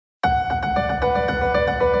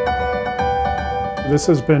This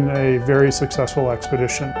has been a very successful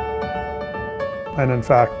expedition. And in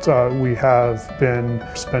fact, we have been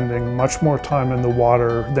spending much more time in the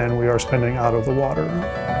water than we are spending out of the water.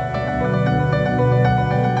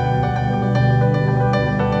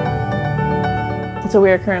 So we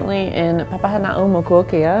are currently in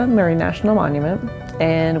Papahana'aumokuakea Marine National Monument,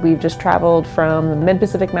 and we've just traveled from the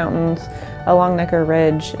mid-Pacific Mountains along Necker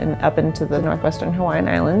Ridge and up into the northwestern Hawaiian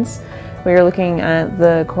Islands. We are looking at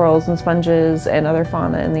the corals and sponges and other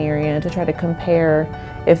fauna in the area to try to compare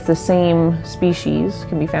if the same species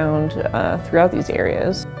can be found throughout these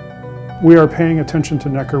areas. We are paying attention to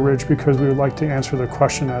Necker Ridge because we would like to answer the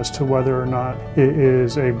question as to whether or not it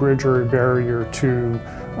is a bridge or a barrier to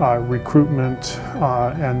recruitment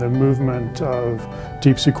and the movement of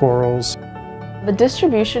deep-sea corals. The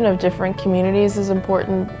distribution of different communities is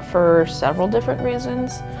important for several different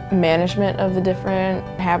reasons. Management of the different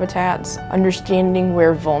habitats, understanding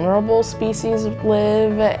where vulnerable species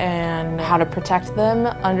live and how to protect them,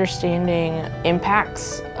 understanding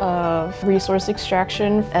impacts of resource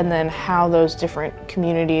extraction, and then how those different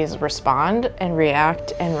communities respond and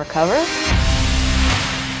react and recover.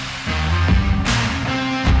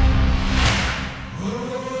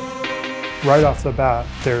 Right off the bat,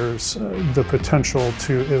 there's the potential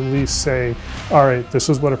to at least say, all right, this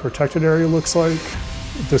is what a protected area looks like,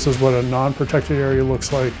 this is what a non-protected area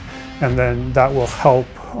looks like, and then that will help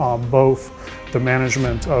both the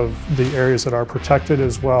management of the areas that are protected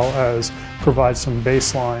as well as provide some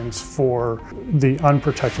baselines for the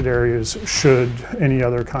unprotected areas should any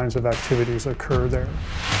other kinds of activities occur there.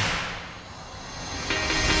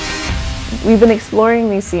 We've been exploring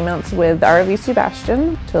these seamounts with ROV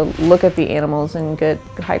SuBastian to look at the animals and get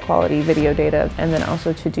high quality video data, and then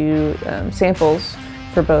also to do samples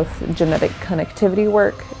for both genetic connectivity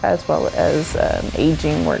work as well as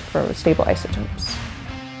aging work for stable isotopes.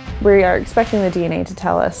 We are expecting the DNA to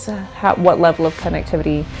tell us what level of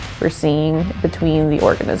connectivity we're seeing between the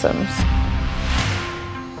organisms.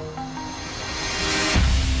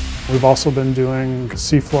 We've also been doing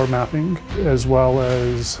seafloor mapping as well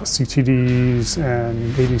as CTDs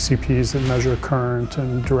and ADCPs that measure current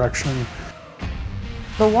and direction.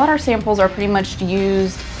 The water samples are pretty much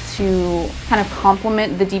used to kind of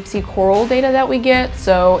complement the deep sea coral data that we get.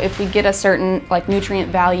 So if we get a certain nutrient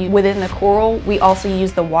value within the coral, we also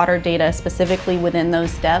use the water data specifically within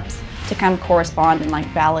those depths to kind of correspond and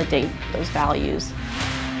validate those values.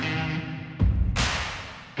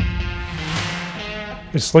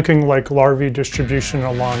 It's looking like larvae distribution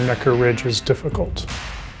along Necker Ridge is difficult,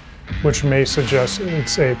 which may suggest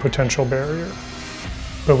it's a potential barrier.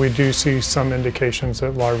 But we do see some indications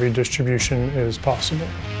that larvae distribution is possible.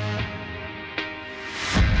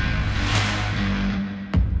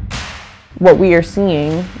 What we are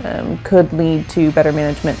seeing could lead to better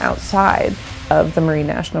management outside of the Marine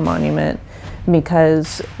National Monument,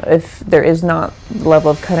 because if there is not the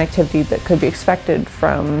level of connectivity that could be expected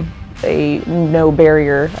from a no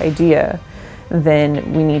barrier idea,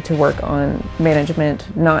 then we need to work on management,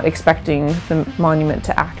 not expecting the monument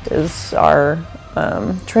to act as our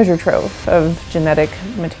treasure trove of genetic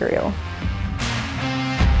material.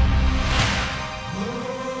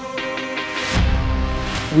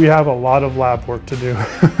 We have a lot of lab work to do.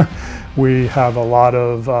 We have a lot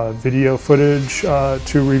of video footage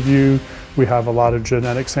to review. We have a lot of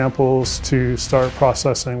genetic samples to start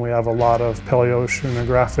processing. We have a lot of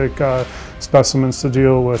paleoceanographic specimens to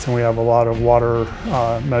deal with, and we have a lot of water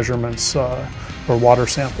measurements or water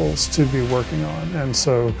samples to be working on. And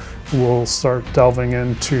so we'll start delving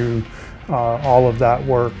into all of that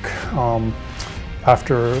work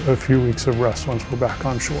after a few weeks of rest once we're back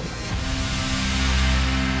on shore.